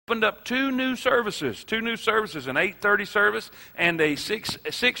opened up two new services, an 8:30 service and a 6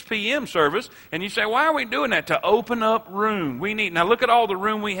 p.m. service. And you say, why are we doing that? To open up room. Now look at all the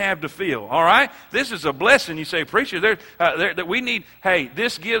room we have to fill, all right? This is a blessing. You say, preacher, that we need, hey,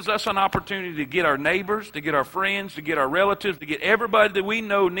 this gives us an opportunity to get our neighbors, to get our friends, to get our relatives, to get everybody that we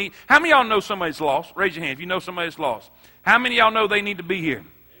know need. How many of y'all know somebody's lost? Raise your hand if you know somebody's lost. How many of y'all know they need to be here?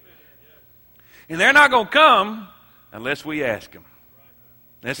 And they're not going to come unless we ask them.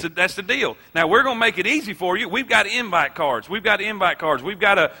 That's the deal. Now, we're going to make it easy for you. We've got invite cards. We've got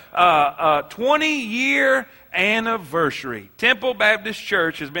a 20-year anniversary. Temple Baptist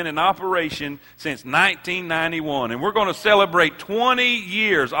Church has been in operation since 1991. And we're going to celebrate 20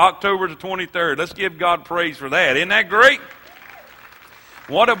 years, October the 23rd. Let's give God praise for that. Isn't that great?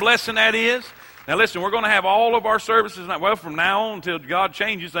 What a blessing that is. Now listen, we're going to have all of our services, from now on until God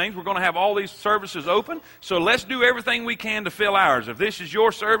changes things, we're going to have all these services open. So let's do everything we can to fill ours. If this is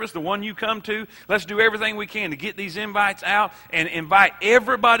your service, the one you come to, let's do everything we can to get these invites out and invite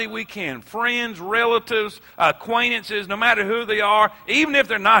everybody we can. Friends, relatives, acquaintances, no matter who they are, even if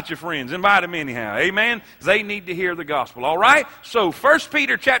they're not your friends, invite them anyhow. Amen? They need to hear the gospel. All right? So 1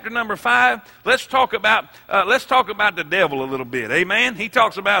 Peter chapter number 5, let's talk about the devil a little bit. Amen? He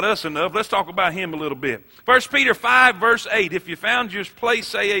talks about us enough. Let's talk about him a little bit. 1 Peter 5 verse 8. If you found your place,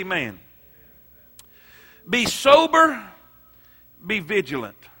 say amen. Be sober, be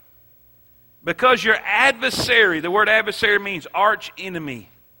vigilant. Because your adversary, the word adversary means arch enemy.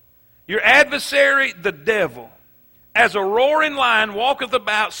 Your adversary, the devil, as a roaring lion walketh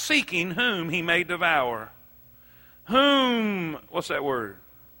about seeking whom he may devour. Whom, what's that word?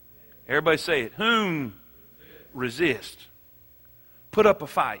 Everybody say it. Whom resist. Put up a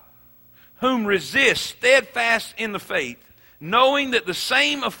fight. Whom resist steadfast in the faith, knowing that the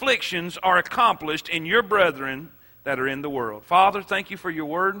same afflictions are accomplished in your brethren that are in the world. Father, thank you for your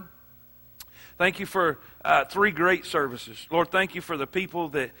word. Thank you for 3 great services. Lord, thank you for the people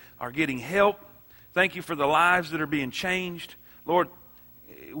that are getting help. Thank you for the lives that are being changed. Lord,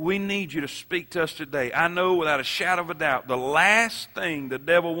 we need you to speak to us today. I know without a shadow of a doubt, the last thing the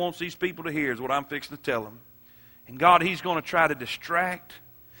devil wants these people to hear is what I'm fixing to tell them. And God, he's going to try to distract.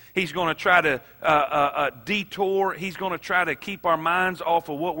 He's going to try to detour. He's going to try to keep our minds off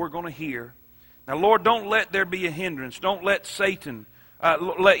of what we're going to hear. Now, Lord, don't let there be a hindrance. Don't let Satan,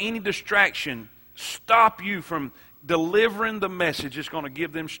 let any distraction stop you from delivering the message that's going to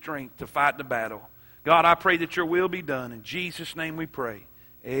give them strength to fight the battle. God, I pray that your will be done. In Jesus' name we pray.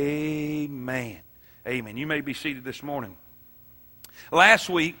 Amen. Amen. You may be seated this morning. Last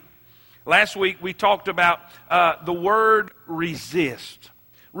week we talked about the word resist.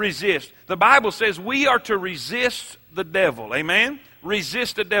 Resist. The Bible says we are to resist the devil. Amen?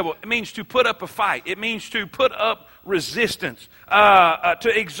 Resist the devil. It means to put up a fight. It means to put up resistance. To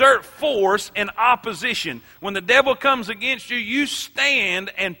exert force in opposition. When the devil comes against you, you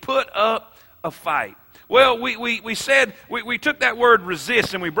stand and put up a fight. Well, we said, we took that word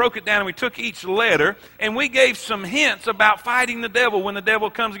resist and we broke it down and we took each letter and we gave some hints about fighting the devil when the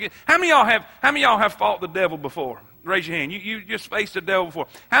devil comes against. How many of y'all have fought the devil before? Raise your hand. You just faced the devil before.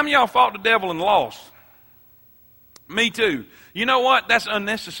 How many of y'all fought the devil and lost? Me too. You know what? That's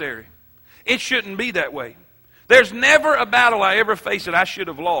unnecessary. It shouldn't be that way. There's never a battle I ever faced that I should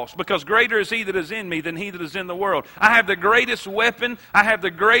have lost, because greater is he that is in me than he that is in the world. I have the greatest weapon. I have the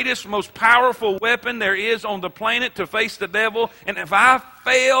greatest, most powerful weapon there is on the planet to face the devil. And if I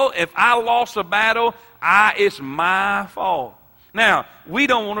fail, if I lost a battle, it's my fault. Now, we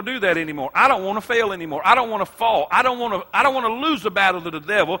don't want to do that anymore. I don't want to fail anymore. I don't want to fall. I don't want to lose the battle to the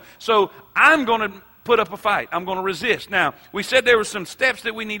devil. So I'm going to put up a fight. I'm going to resist. Now, we said there were some steps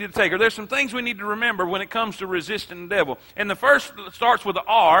that we needed to take, or there's some things we need to remember when it comes to resisting the devil. And the first starts with the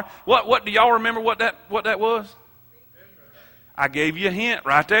R. What do y'all remember what that was? I gave you a hint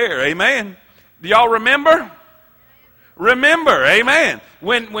right there. Amen. Do y'all remember? Remember, amen.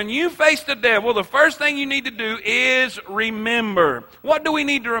 When you face the devil, the first thing you need to do is remember. What do we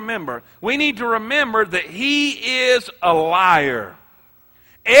need to remember? We need to remember that he is a liar.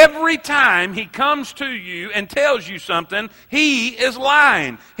 Every time he comes to you and tells you something, he is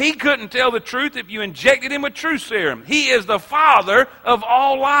lying. He couldn't tell the truth if you injected him with truth serum. He is the father of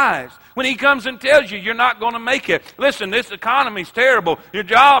all lies. When he comes and tells you you're not going to make it. Listen, this economy's terrible. Your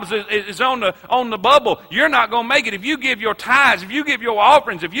job is on the bubble. You're not going to make it. If you give your tithes, if you give your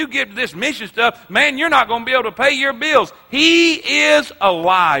offerings, if you give this mission stuff, man, you're not going to be able to pay your bills. He is a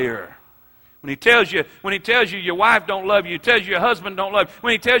liar. When he tells you your wife don't love you, he tells you your husband don't love you,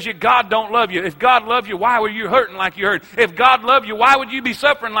 when he tells you God don't love you, if God loved you, why were you hurting like you hurt? If God loved you, why would you be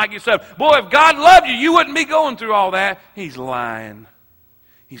suffering like you suffer? Boy, if God loved you, you wouldn't be going through all that. He's lying.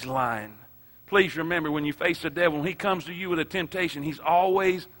 he's lying. Please remember, when you face the devil, when he comes to you with a temptation, he's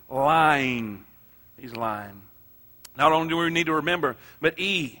always lying. He's lying. Not only do we need to remember, but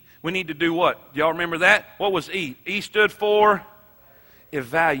E, we need to do what? Do y'all remember that? What was E? E stood for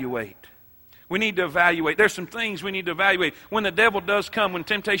evaluate. We need to evaluate. There's some things we need to evaluate. When the devil does come, when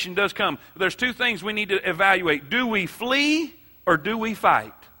temptation does come, there's two things we need to evaluate. Do we flee or do we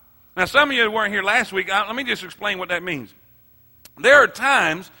fight? Now, some of you weren't here last week. Let me just explain what that means. There are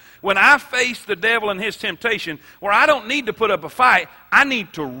times when I face the devil and his temptation where I don't need to put up a fight. I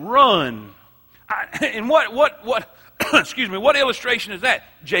need to run. And what illustration is that?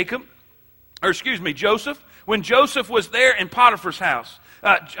 Joseph. When Joseph was there in Potiphar's house,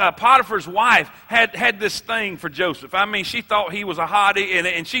 Potiphar's wife had this thing for Joseph. I mean, she thought he was a hottie,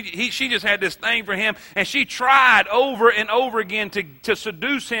 and she just had this thing for him, and she tried over and over again to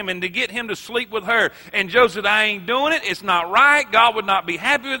seduce him and to get him to sleep with her. And Joseph said, I ain't doing it. It's not right. God would not be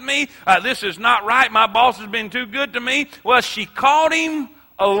happy with me. This is not right. My boss has been too good to me. Well, she caught him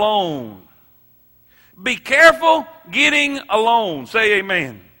alone. Be careful getting alone. Say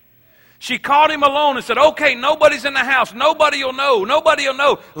amen. She caught him alone and said, okay, nobody's in the house. Nobody will know. Nobody will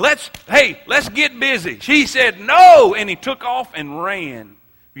know. Let's get busy. She said, no. And he took off and ran.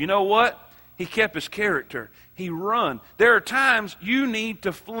 You know what? He kept his character. He run. There are times you need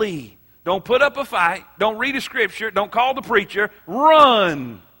to flee. Don't put up a fight. Don't read a scripture. Don't call the preacher.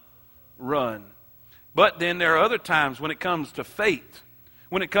 Run. Run. But then there are other times when it comes to faith.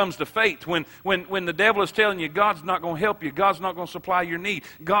 When it comes to faith, when the devil is telling you God's not going to help you, God's not going to supply your need,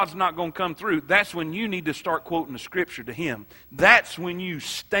 God's not going to come through, that's when you need to start quoting the scripture to him. That's when you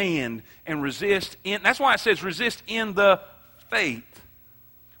stand and resist. That's why it says resist in the faith.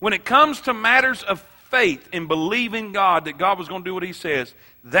 When it comes to matters of faith and believing God that God was going to do what he says,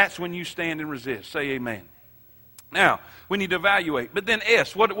 that's when you stand and resist. Say amen. Now, we need to evaluate. But then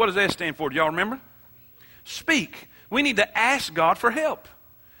S, what does S stand for? Do y'all remember? Speak. We need to ask God for help.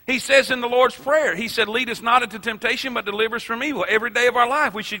 He says in the Lord's Prayer, he said, lead us not into temptation, but deliver us from evil. Every day of our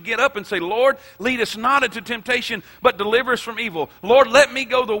life, we should get up and say, Lord, lead us not into temptation, but deliver us from evil. Lord, let me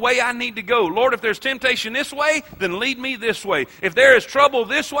go the way I need to go. Lord, if there's temptation this way, then lead me this way. If there is trouble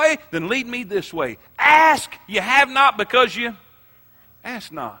this way, then lead me this way. Ask, you have not because you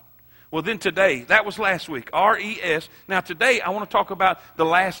ask not. Well, then today, that was last week, R.E.S. Now today, I want to talk about the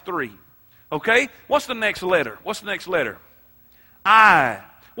last three. Okay? What's the next letter? What's the next letter? I.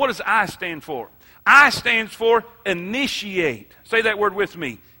 What does I stand for? I stands for initiate. Say that word with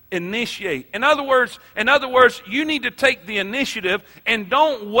me. Initiate. In other words, you need to take the initiative and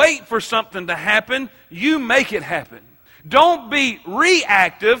don't wait for something to happen. You make it happen. Don't be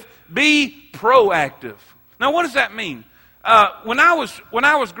reactive. Be proactive. Now, what does that mean? When I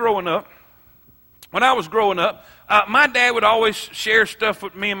was growing up, my dad would always share stuff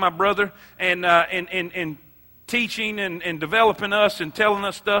with me and my brother, and teaching and developing us and telling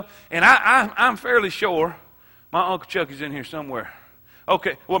us stuff. And I'm fairly sure my Uncle Chucky's in here somewhere.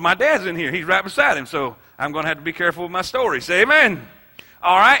 Okay, well, my dad's in here. He's right beside him, so I'm going to have to be careful with my story. Say amen.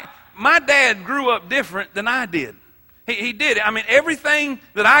 All right? My dad grew up different than I did. He did. I mean, everything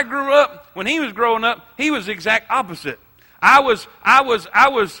that I grew up, when he was growing up, he was the exact opposite. I was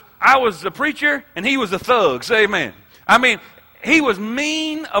the preacher, and he was a thug. Say amen. I mean, he was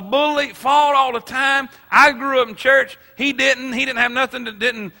mean, a bully, fought all the time. I grew up in church. He didn't. He didn't have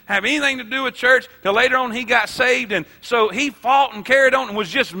anything to do with church till later on he got saved. And so he fought and carried on and was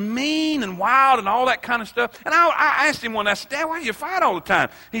just mean and wild and all that kind of stuff. And I asked him one day, I said, Dad, why do you fight all the time?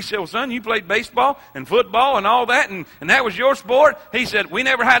 He said, well, son, you played baseball and football and all that, and that was your sport. He said, we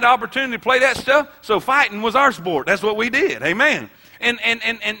never had the opportunity to play that stuff, so fighting was our sport. That's what we did. Amen.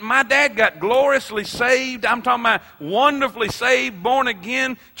 And my dad got gloriously saved. I'm talking about wonderfully saved, born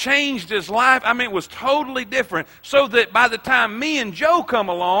again, changed his life. I mean, it was totally different. So that by the time me and Joe come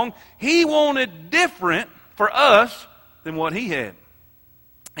along, he wanted different for us than what he had.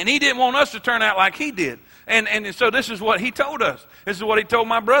 And he didn't want us to turn out like he did. And so this is what he told us. This is what he told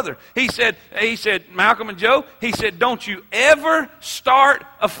my brother. He said, Malcolm and Joe, he said, don't you ever start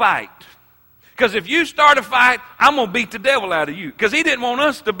a fight. Because if you start a fight, I'm going to beat the devil out of you. Because he didn't want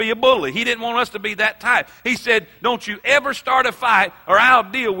us to be a bully. He didn't want us to be that type. He said, don't you ever start a fight or I'll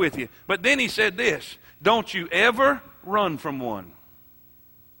deal with you. But then he said this, don't you ever run from one.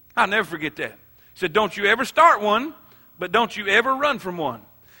 I'll never forget that. He said, don't you ever start one, but don't you ever run from one.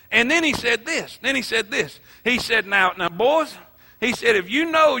 And then he said this. He said, now boys, he said, if you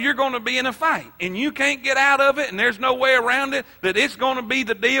know you're going to be in a fight and you can't get out of it and there's no way around it, that it's going to be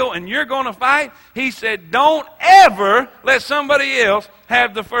the deal and you're going to fight, he said, don't ever let somebody else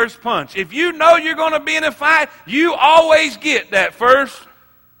have the first punch. If you know you're going to be in a fight, you always get that first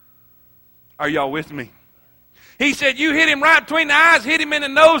Are y'all with me? He said, you hit him right between the eyes, hit him in the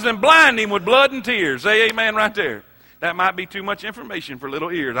nose, and blind him with blood and tears. Say amen right there. That might be too much information for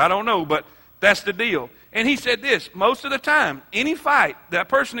little ears. I don't know, but that's the deal. And he said this, most of the time, any fight, that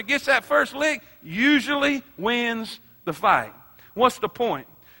person that gets that first lick usually wins the fight. What's the point?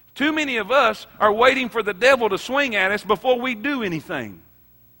 Too many of us are waiting for the devil to swing at us before we do anything.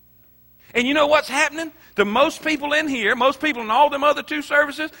 And you know what's happening? To most people in here, most people in all them other two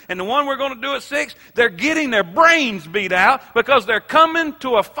services, and the one we're going to do at 6, they're getting their brains beat out because they're coming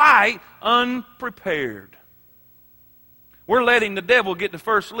to a fight unprepared. We're letting the devil get the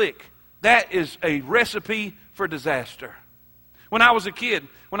first lick. That is a recipe for disaster. When I was a kid,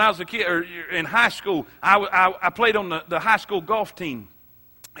 or in high school, I played on the high school golf team.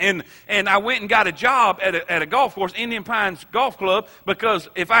 And I went and got a job at a golf course, Indian Pines Golf Club, because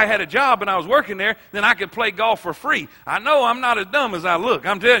if I had a job and I was working there, then I could play golf for free. I know I'm not as dumb as I look.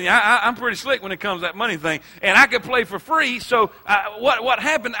 I'm telling you, I'm pretty slick when it comes to that money thing. And I could play for free. So what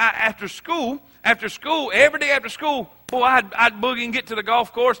happened after school, every day after school, boy, I'd boogie and get to the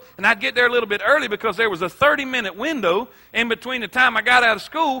golf course, and I'd get there a little bit early because there was a 30-minute window in between the time I got out of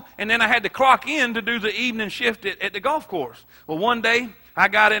school and then I had to clock in to do the evening shift at the golf course. Well, one day, I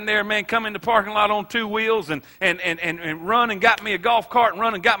got in there, man, come in the parking lot on 2 wheels and run and got me a golf cart and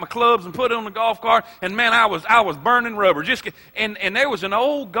run and got my clubs and put it on the golf cart. And, man, I was burning rubber. And there was an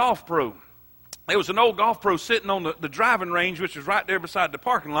old golf pro. There was an old golf pro sitting on the driving range, which was right there beside the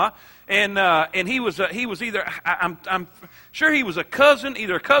parking lot. And he was either, I'm sure he was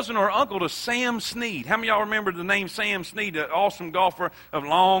either a cousin or uncle to Sam Snead. How many of y'all remember the name Sam Snead, an awesome golfer of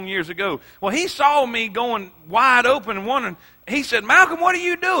long years ago? Well, he saw me going wide open and wondering. He said, Malcolm, what are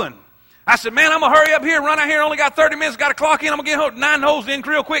you doing? I said, man, I'm going to hurry up here, run out here. Only got 30 minutes, got to clock in. I'm going to get 9 holes in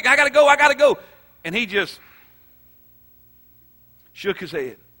real quick. I got to go. And he just shook his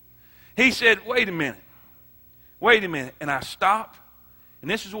head. He said, wait a minute. And I stopped, and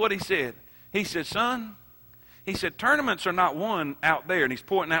this is what he said. He said, son, tournaments are not won out there. And he's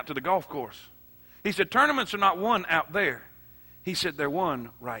pointing out to the golf course. He said, tournaments are not won out there. He said, they're won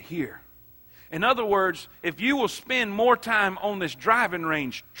right here. In other words, if you will spend more time on this driving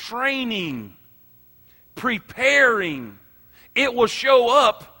range, training, preparing, it will show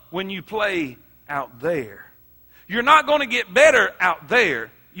up when you play out there. You're not going to get better out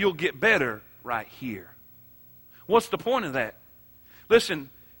there. You'll get better right here. What's the point of that? Listen,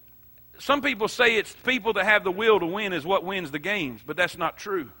 some people say it's people that have the will to win is what wins the games, but that's not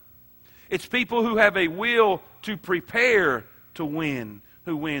true. It's people who have a will to prepare to win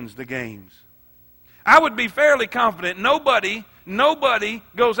who wins the games. I would be fairly confident nobody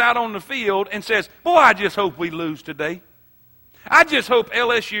goes out on the field and says, boy, I just hope we lose today. I just hope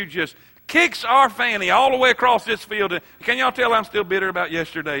LSU just kicks our fanny all the way across this field. Can y'all tell I'm still bitter about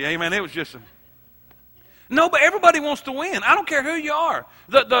yesterday? Amen. It was just no, but everybody wants to win. I don't care who you are.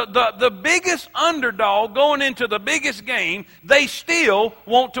 The biggest underdog going into the biggest game, they still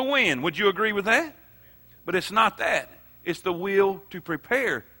want to win. Would you agree with that? But it's not that. It's the will to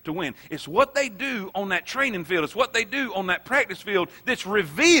prepare to win. It's what they do on that training field. It's what they do on that practice field that's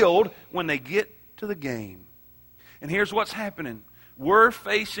revealed when they get to the game. And here's what's happening. We're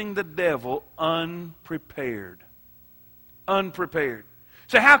facing the devil unprepared. Unprepared.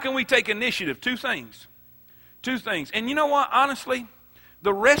 So how can we take initiative? Two things. And you know what? Honestly,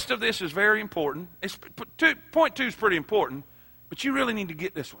 the rest of this is very important. Point 2 is pretty important, but you really need to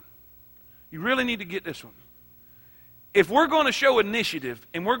get this one. You really need to get this one. If we're going to show initiative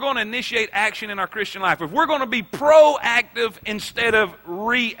and we're going to initiate action in our Christian life, if we're going to be proactive instead of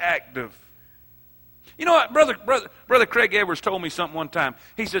reactive. You know what? Brother Craig Edwards told me something one time.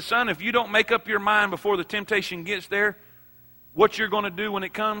 He said, son, if you don't make up your mind before the temptation gets there, what you're going to do when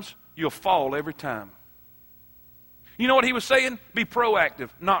it comes, you'll fall every time. You know what he was saying? Be proactive,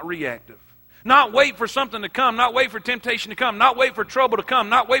 not reactive. Not wait for something to come, not wait for temptation to come, not wait for trouble to come,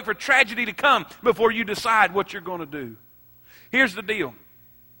 not wait for tragedy to come before you decide what you're going to do. Here's the deal.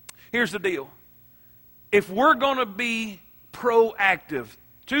 If we're going to be proactive,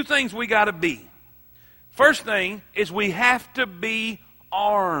 2 things we got to be. First thing is we have to be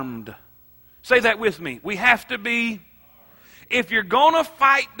armed. Say that with me. We have to be. If you're going to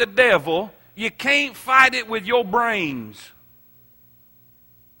fight the devil, you can't fight it with your brains.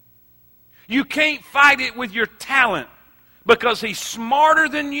 You can't fight it with your talent because he's smarter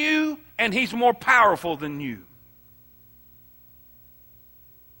than you and he's more powerful than you.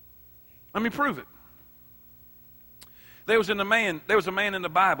 Let me prove it. There was a man in the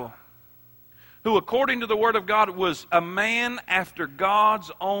Bible who, according to the Word of God, was a man after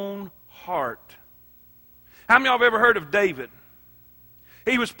God's own heart. How many of y'all have ever heard of David?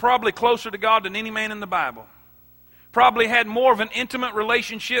 He was probably closer to God than any man in the Bible. Probably had more of an intimate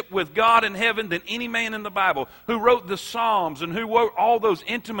relationship with God in heaven than any man in the Bible. Who wrote the Psalms and who wrote all those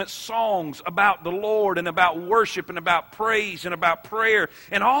intimate songs about the Lord and about worship and about praise and about prayer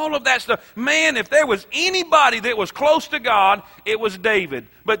and all of that stuff. Man, if there was anybody that was close to God, it was David.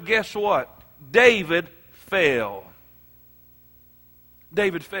 But guess what? David fell.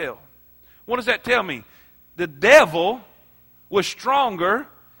 David fell. What does that tell me? The devil was stronger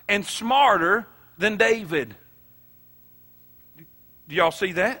and smarter than David. Do y'all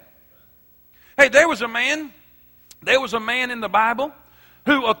see that? Hey, there was a man in the Bible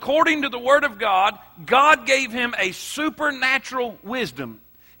who, according to the Word of God, God gave him a supernatural wisdom.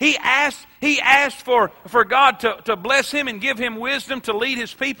 He asked for God to bless him and give him wisdom to lead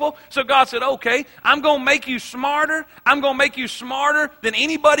his people. So God said, okay, I'm going to make you smarter. I'm going to make you smarter than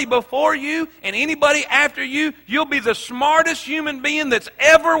anybody before you and anybody after you. You'll be the smartest human being that's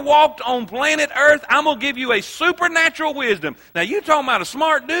ever walked on planet Earth. I'm going to give you a supernatural wisdom. Now, you're talking about a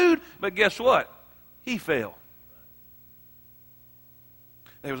smart dude, but guess what? He fell.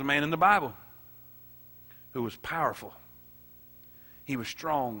 There was a man in the Bible who was powerful. He was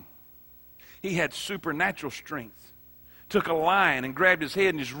strong. He had supernatural strength. Took a lion and grabbed his head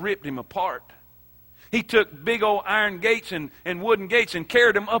and just ripped him apart. He took big old iron gates and wooden gates and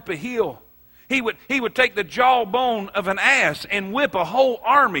carried them up a hill. He would take the jawbone of an ass and whip a whole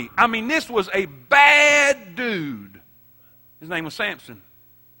army. I mean, this was a bad dude. His name was Samson.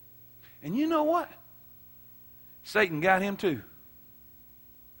 And you know what? Satan got him too.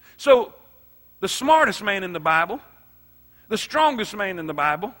 So, the smartest man in the Bible, the strongest man in the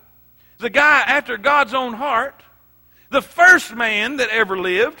Bible, the guy after God's own heart, the first man that ever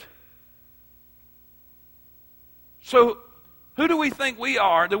lived. So, who do we think we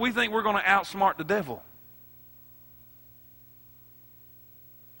are that we think we're going to outsmart the devil?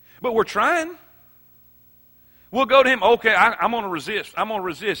 But we're trying. We'll go to him, okay, I'm going to resist. I'm going to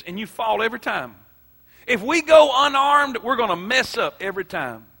resist. And you fall every time. If we go unarmed, we're going to mess up every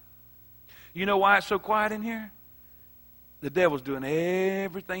time. You know why it's so quiet in here? The devil's doing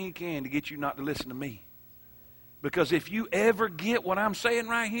everything he can to get you not to listen to me. Because if you ever get what I'm saying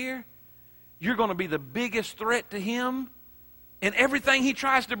right here, you're going to be the biggest threat to him, and everything he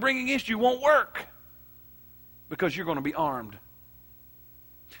tries to bring against you won't work because you're going to be armed.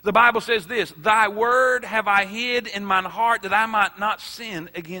 The Bible says this, thy word have I hid in mine heart that I might not sin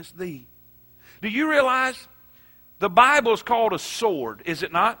against thee. Do you realize the Bible is called a sword, is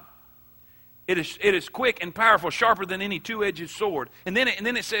it not? It is quick and powerful, sharper than any two-edged sword. And then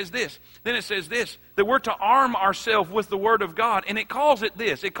it says this. Then it says this, that we're to arm ourselves with the Word of God. And it calls it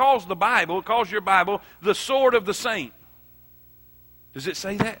this. It calls the Bible, it calls your Bible, the sword of the saint. Does it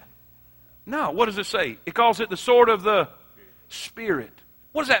say that? No. What does it say? It calls it the sword of the Spirit.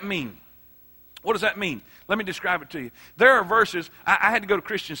 What does that mean? What does that mean? Let me describe it to you. There are verses. I had to go to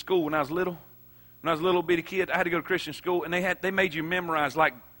Christian school when I was little. When I was a little bitty kid, I had to go to Christian school, and they made you memorize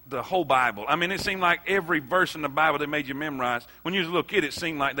like the whole Bible. I mean, it seemed like every verse in the Bible they made you memorize. When you was a little kid, it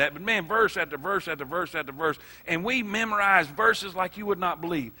seemed like that. But man, verse after verse after verse after verse. And we memorized verses like you would not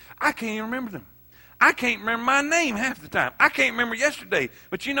believe. I can't even remember them. I can't remember my name half the time. I can't remember yesterday.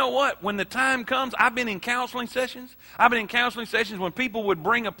 But you know what? When the time comes, I've been in counseling sessions. I've been in counseling sessions when people would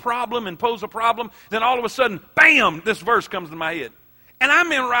bring a problem and pose a problem. Then all of a sudden, bam, this verse comes to my head. And I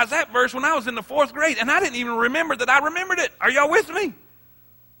memorized that verse when I was in the 4th grade. And I didn't even remember that I remembered it. Are y'all with me?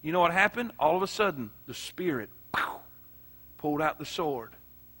 You know what happened? All of a sudden, the Spirit pulled out the sword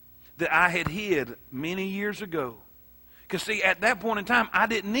that I had hid many years ago. Because see, at that point in time, I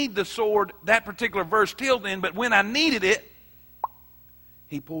didn't need the sword, that particular verse till then, but when I needed it,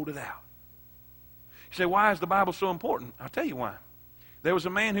 he pulled it out. You say, why is the Bible so important? I'll tell you why. There was a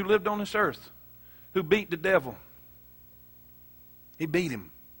man who lived on this earth who beat the devil. He beat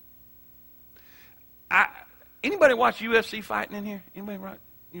him. Anybody watch UFC fighting in here? Anybody watch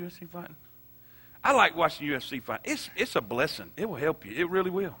UFC fighting? I like watching UFC fight. It's a blessing. It will help you. It really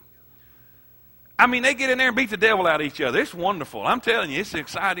will. I mean, they get in there and beat the devil out of each other. It's wonderful. I'm telling you, it's an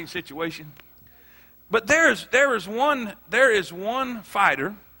exciting situation. But there is one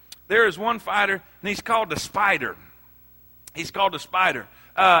fighter. There is one fighter, and he's called the Spider. He's called the Spider.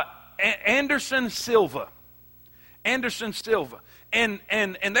 Anderson Silva. Anderson Silva. And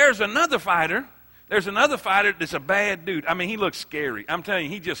there's another fighter. There's another fighter that's a bad dude. I mean, he looks scary. I'm telling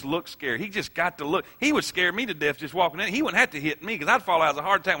you, he just looks scary. He just got to look. He would scare me to death just walking in. He wouldn't have to hit me because I'd fall out of a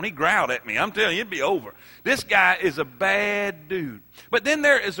heart attack when he growled at me. I'm telling you, it'd be over. This guy is a bad dude. But then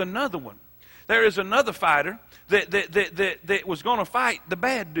there is another one. There is another fighter that was going to fight the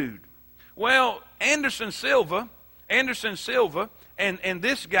bad dude. Well, Anderson Silva and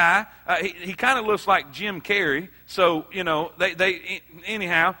this guy, he kind of looks like Jim Carrey. So,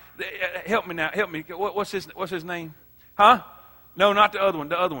 anyhow, help me now. Help me. What's his name? Huh? No, not the other one.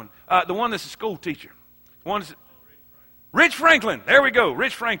 The other one. The one that's a school teacher. Rich Franklin. There we go.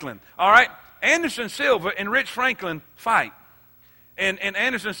 Rich Franklin. All right. Anderson Silva and Rich Franklin fight. And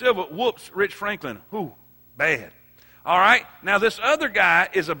Anderson Silva whoops Rich Franklin. Whew, bad. All right. Now, this other guy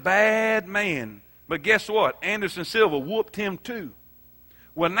is a bad man. But guess what? Anderson Silva whooped him too.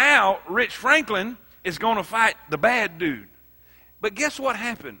 Well, now Rich Franklin is going to fight the bad dude. But guess what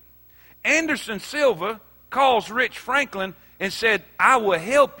happened? Anderson Silva calls Rich Franklin and said, I will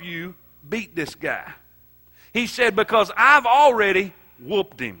help you beat this guy. He said, because I've already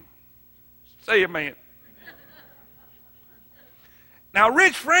whooped him. Say amen. Now,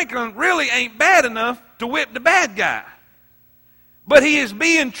 Rich Franklin really ain't bad enough to whip the bad guy. But he is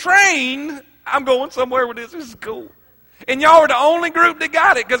being trained. I'm going somewhere with this. This is cool. And y'all are the only group that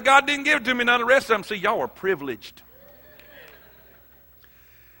got it because God didn't give it to me. None of the rest of them. See, y'all are privileged.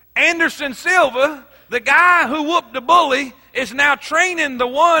 Anderson Silva, the guy who whooped the bully, is now training the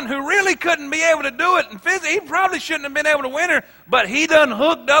one who really couldn't be able to do it. And physically, he probably shouldn't have been able to win her, but he done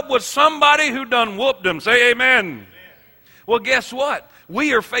hooked up with somebody who done whooped him. Say amen. Well, guess what?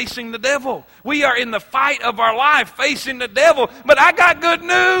 We are facing the devil. We are in the fight of our life facing the devil. But I got good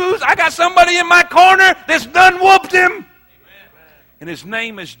news. I got somebody in my corner that's done whooped him. Amen. And his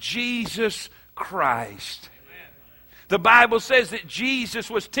name is Jesus Christ. The Bible says that Jesus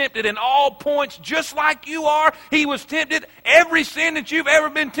was tempted in all points just like you are. He was tempted. Every sin that you've ever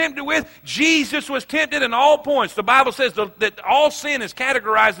been tempted with, Jesus was tempted in all points. The Bible says that all sin is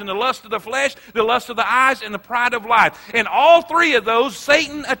categorized in the lust of the flesh, the lust of the eyes, and the pride of life. And all three of those,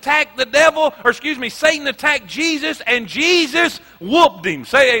 Satan attacked Satan attacked Jesus, and Jesus whooped him.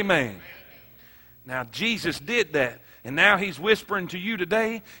 Say amen. Now, Jesus did that. And now he's whispering to you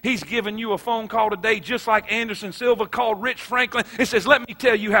today. He's giving you a phone call today just like Anderson Silva called Rich Franklin. It says, let me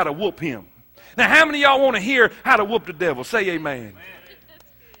tell you how to whoop him. Now, how many of y'all want to hear how to whoop the devil? Say amen.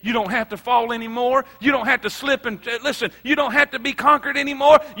 You don't have to fall anymore. You don't have to slip and listen. You don't have to be conquered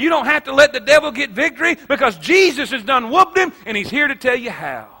anymore. You don't have to let the devil get victory because Jesus has done whooped him and he's here to tell you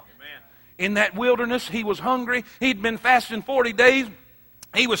how. Amen. In that wilderness, he was hungry. He'd been fasting 40 days.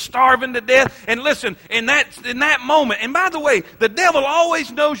 He was starving to death. And listen, in that moment, and by the way, the devil always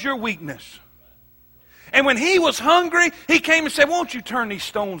knows your weakness. And when he was hungry, he came and said, won't you turn these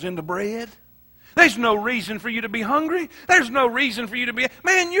stones into bread? There's no reason for you to be hungry. There's no reason for you to be...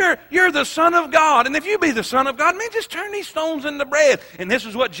 Man, you're the Son of God. And if you be the Son of God, man, just turn these stones into bread. And this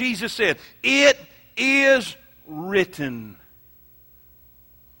is what Jesus said. It is written.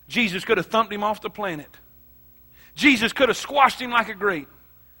 Jesus could have thumped him off the planet. Jesus could have squashed him like a grape.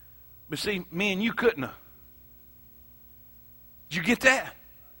 But see, me and you couldn't have. Did you get that?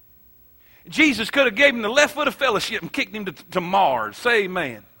 Jesus could have gave him the left foot of fellowship and kicked him to Mars. Say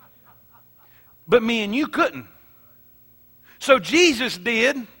amen. But me and you couldn't. So Jesus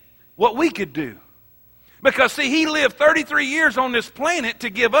did what we could do. Because see, he lived 33 years on this planet to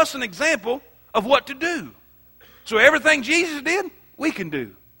give us an example of what to do. So everything Jesus did, we can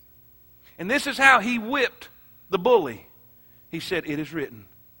do. And this is how he whipped the bully. He said, it is written.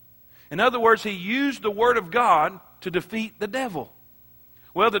 In other words, he used the word of God to defeat the devil.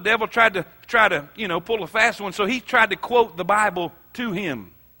 Well, the devil tried to pull a fast one, so he tried to quote the Bible to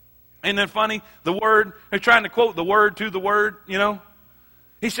him. Isn't that funny? They're trying to quote the word to the word,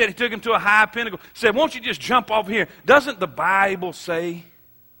 He said he took him to a high pinnacle. Said, won't you just jump off here? Doesn't the Bible say,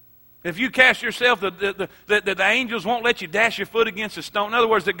 if you cast yourself, the angels won't let you dash your foot against a stone? In other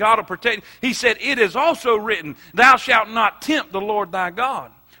words, that God will protect you. He said, it is also written, thou shalt not tempt the Lord thy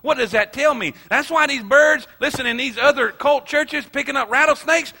God. What does that tell me? That's why these birds, listen, in these other cult churches picking up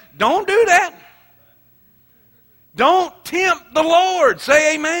rattlesnakes, don't do that. Don't tempt the Lord.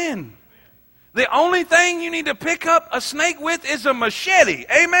 Say amen. The only thing you need to pick up a snake with is a machete.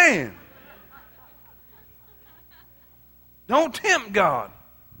 Amen. Don't tempt God.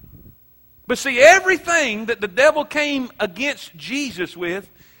 But see, everything that the devil came against Jesus with,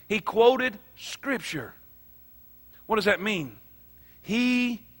 he quoted Scripture. What does that mean?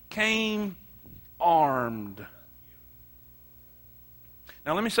 He came armed.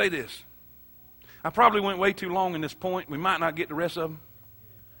 Now let me say this. I probably went way too long in this point. We might not get the rest of them.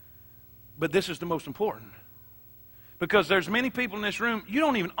 But this is the most important. Because there's many people in this room, you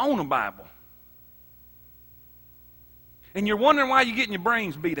don't even own a Bible. And you're wondering why you're getting your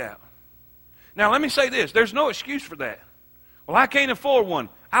brains beat out. Now let me say this. There's no excuse for that. Well, I can't afford one.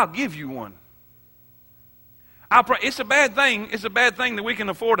 I'll give you one. It's a bad thing. It's a bad thing that we can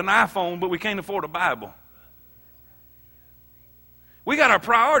afford an iPhone, but we can't afford a Bible. We got our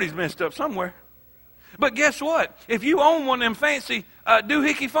priorities messed up somewhere. But guess what? If you own one of them fancy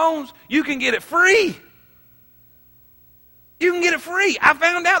doohickey phones, you can get it free. You can get it free. I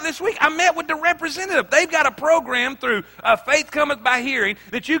found out this week. I met with the representative. They've got a program through Faith Cometh by Hearing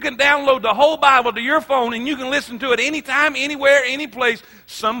that you can download the whole Bible to your phone and you can listen to it anytime, anywhere, any place.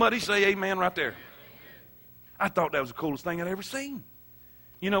 Somebody say amen right there. I thought that was the coolest thing I'd ever seen.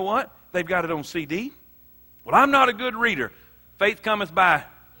 You know what? They've got it on CD. Well, I'm not a good reader. Faith Cometh by.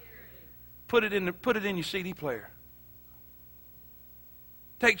 Put it in your CD player.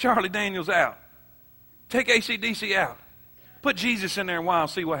 Take Charlie Daniels out. Take AC/DC out. Put Jesus in there a while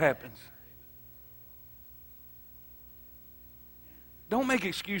and see what happens. Don't make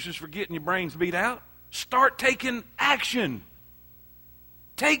excuses for getting your brains beat out. Start taking action.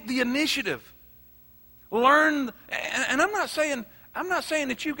 Take the initiative. Learn, and I'm not saying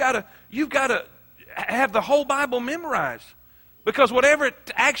that you've got to have the whole Bible memorized. Because whatever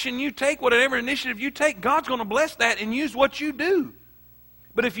action you take, whatever initiative you take, God's going to bless that and use what you do.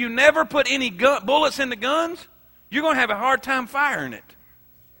 But if you never put any bullets in the guns, you're going to have a hard time firing it.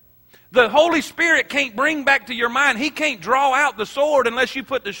 The Holy Spirit can't bring back to your mind. He can't draw out the sword unless you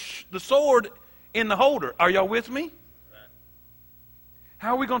put the sword in the holder. Are y'all with me?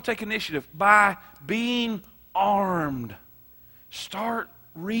 How are we going to take initiative? By being armed. Start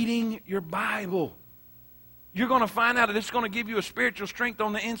reading your Bible. You're going to find out that it's going to give you a spiritual strength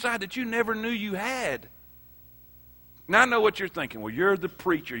on the inside that you never knew you had. Now I know what you're thinking. Well, you're the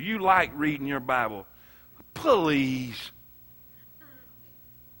preacher. You like reading your Bible. Please.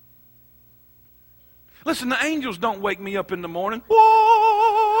 Listen, the angels don't wake me up in the morning.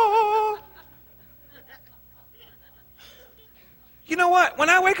 Whoa! You know what? When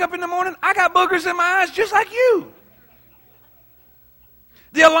I wake up in the morning, I got boogers in my eyes just like you.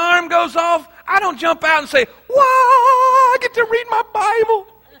 The alarm goes off. I don't jump out and say, "Whoa, I get to read my Bible."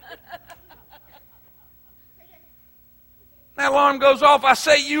 That alarm goes off. I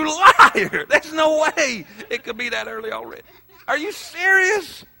say, "You liar. There's no way it could be that early already." Are you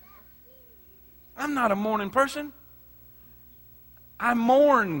serious? I'm not a morning person. I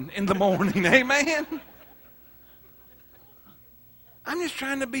mourn in the morning. Amen. I'm just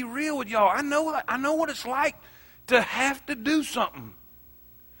trying to be real with y'all. I know what it's like to have to do something.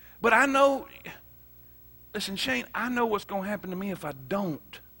 But I know, listen, Shane, I know what's going to happen to me if I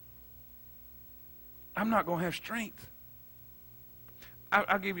don't. I'm not going to have strength.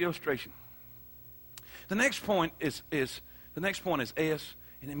 I'll give you an illustration. The next point is S,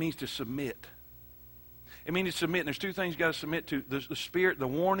 and it means to submit. It means to submit. And there's two things you got to submit to: the Spirit, the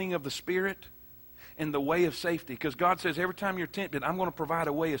warning of the Spirit, and the way of safety. Because God says every time you're tempted, I'm going to provide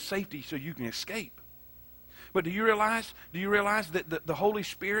a way of safety so you can escape. But do you realize that the Holy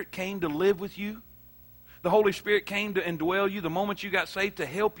Spirit came to live with you? The Holy Spirit came to indwell you the moment you got saved to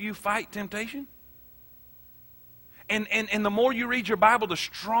help you fight temptation? And the more you read your Bible, the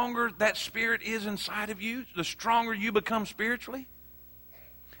stronger that Spirit is inside of you, the stronger you become spiritually.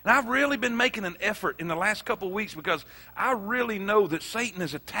 And I've really been making an effort in the last couple of weeks because I really know that Satan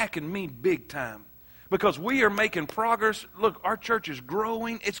is attacking me big time. Because we are making progress. Look, our church is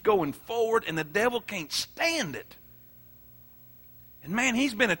growing. It's going forward, and the devil can't stand it. And man,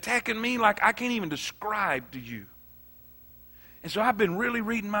 he's been attacking me like I can't even describe to you. And so I've been really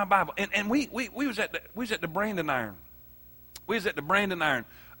reading my Bible. And we was at the Brandon Iron. We was at the Brandon Iron.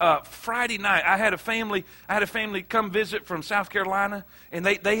 Friday night, I had a family come visit from South Carolina, and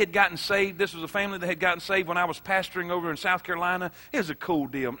they had gotten saved. This was a family that had gotten saved when I was pastoring over in South Carolina. It was a cool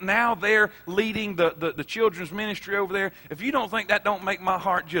deal. Now they're leading the children's ministry over there. If you don't think that don't make my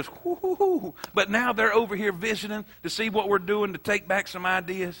heart just whoo-hoo-hoo. But now they're over here visiting to see what we're doing to take back some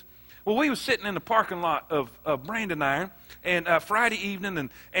ideas. Well, we was sitting in the parking lot of Brandon Iron, and Friday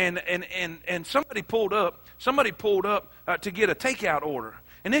evening, and somebody pulled up to get a takeout order.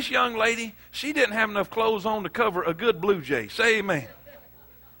 And this young lady, she didn't have enough clothes on to cover a good Blue Jay. Say amen.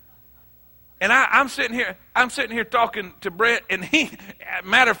 And I'm sitting here talking to Brett, and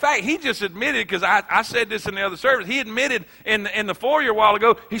matter of fact, he just admitted, because I said this in the other service, he admitted in the foyer a while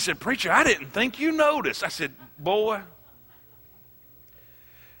ago, he said, "Preacher, I didn't think you noticed." I said, "Boy."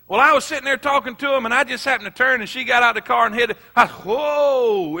 Well, I was sitting there talking to him, and I just happened to turn, and she got out of the car and hit it.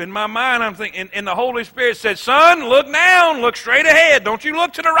 Whoa! In my mind, I'm thinking, and the Holy Spirit said, "Son, look down, look straight ahead. Don't you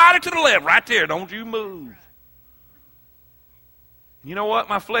look to the right or to the left. Right there. Don't you move." You know what?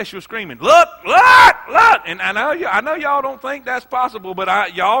 My flesh was screaming, "Look, look, look!" And I know y'all don't think that's possible,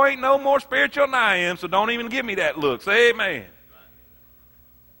 but y'all ain't no more spiritual than I am, so don't even give me that look. Say amen.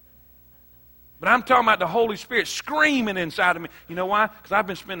 But I'm talking about the Holy Spirit screaming inside of me. You know why? Because I've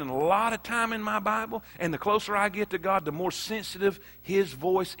been spending a lot of time in my Bible, and the closer I get to God, the more sensitive His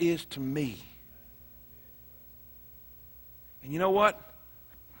voice is to me. And you know what?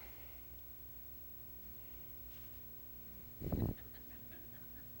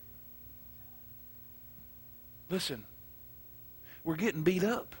 Listen, we're getting beat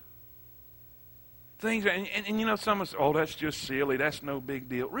up. Things are, and you know, some of us, oh, that's just silly. That's no big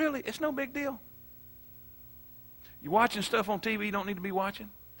deal. Really? It's no big deal. You're watching stuff on TV you don't need to be watching.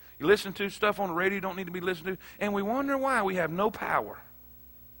 You listen to stuff on the radio you don't need to be listening to. And we wonder why we have no power.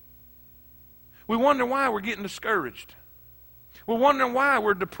 We wonder why we're getting discouraged. We're wondering why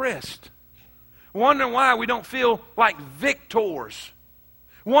we're depressed. We're wondering why we don't feel like victors.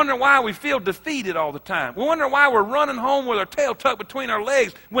 We're wondering why we feel defeated all the time. We're wondering why we're running home with our tail tucked between our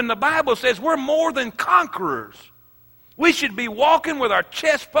legs when the Bible says we're more than conquerors. We should be walking with our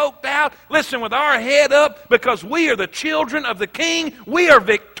chest poked out, listen, with our head up, because we are the children of the King. We are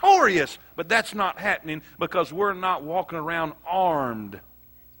victorious. But that's not happening because we're not walking around armed.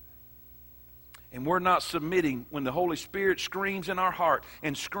 And we're not submitting when the Holy Spirit screams in our heart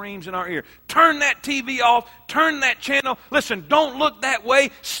and screams in our ear. Turn that TV off. Turn that channel. Listen, don't look that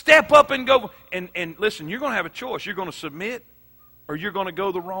way. Step up and go. And listen, you're going to have a choice. You're going to submit or you're going to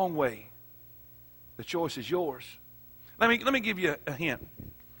go the wrong way. The choice is yours. Let me give you a hint.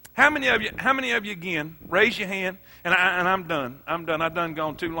 How many of you again, raise your hand, and I'm done. I've done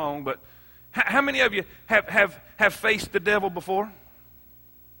gone too long, but how many of you have faced the devil before?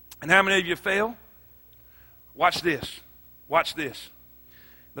 And how many of you fail? Watch this. Watch this.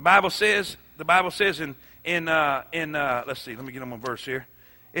 The Bible says in let's see, let me get on my verse here.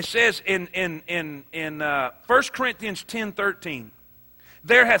 It says in 1 Corinthians 10:13,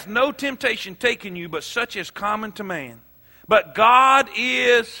 there hath no temptation taken you but such as common to man. But God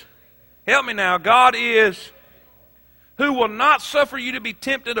is, help me now, God is, who will not suffer you to be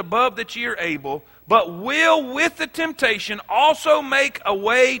tempted above that ye are able, but will with the temptation also make a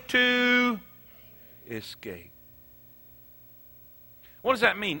way to escape. What does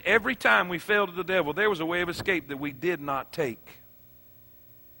that mean? Every time we fell to the devil, there was a way of escape that we did not take.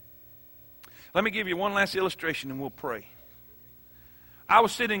 Let me give you one last illustration and we'll pray. I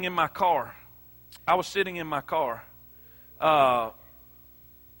was sitting in my car.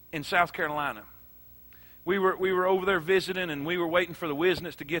 In South Carolina. We were over there visiting, and we were waiting for the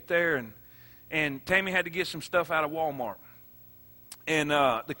Wisnets to get there, and Tammy had to get some stuff out of Walmart. And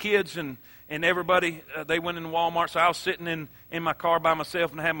the kids and everybody, they went in Walmart, so I was sitting in my car by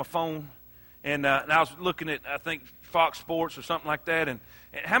myself, and I had my phone, and I was looking at, I think, Fox Sports or something like that. And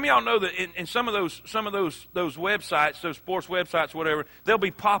how many of y'all know that in some of those websites, those sports websites, whatever, there'll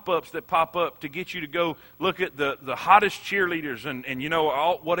be pop-ups that pop up to get you to go look at the hottest cheerleaders and you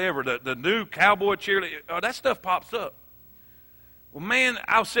know, whatever, the new cowboy cheerleader. Oh, that stuff pops up. Well, man,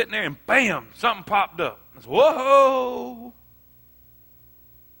 I was sitting there and bam, something popped up. I said, whoa.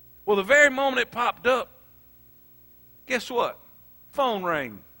 Well, the very moment it popped up, guess what? Phone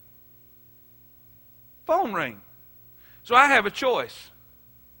rang. Phone rang. So I have a choice.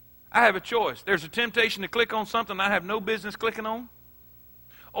 There's a temptation to click on something I have no business clicking on,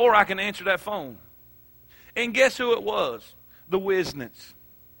 or I can answer that phone. And guess who it was? The Wisnets.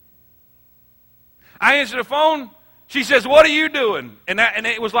 I answered the phone. She says, "What are you doing?" And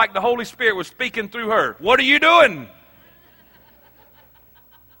it was like the Holy Spirit was speaking through her. "What are you doing?"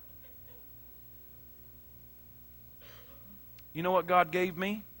 You know what God gave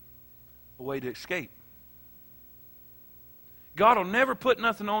me? A way to escape. God will never put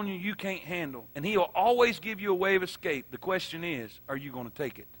nothing on you you can't handle. And He'll always give you a way of escape. The question is, are you going to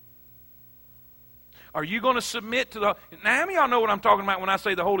take it? Are you going to submit to the... Now, how many of y'all know what I'm talking about when I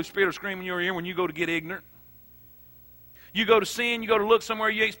say the Holy Spirit will scream in your ear when you go to get ignorant? You go to sin, you go to look somewhere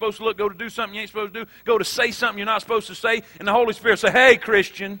you ain't supposed to look, go to do something you ain't supposed to do, go to say something you're not supposed to say, and the Holy Spirit say, "Hey,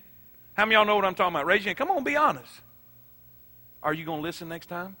 Christian." How many of y'all know what I'm talking about? Raise your hand. Come on, be honest. Are you going to listen next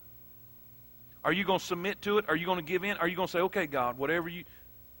time? Are you going to submit to it? Are you going to give in? Are you going to say, "Okay, God, whatever you,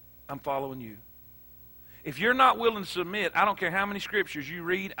 I'm following you"? If you're not willing to submit, I don't care how many scriptures you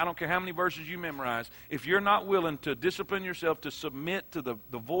read, I don't care how many verses you memorize, if you're not willing to discipline yourself to submit to the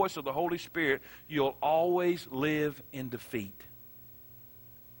voice of the Holy Spirit, you'll always live in defeat.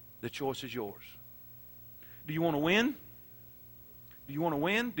 The choice is yours. Do you want to win? Do you want to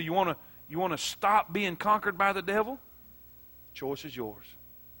win? Do you want to stop being conquered by the devil? Choice is yours.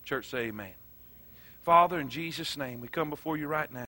 Church, say amen. Father, in Jesus' name, we come before you right now.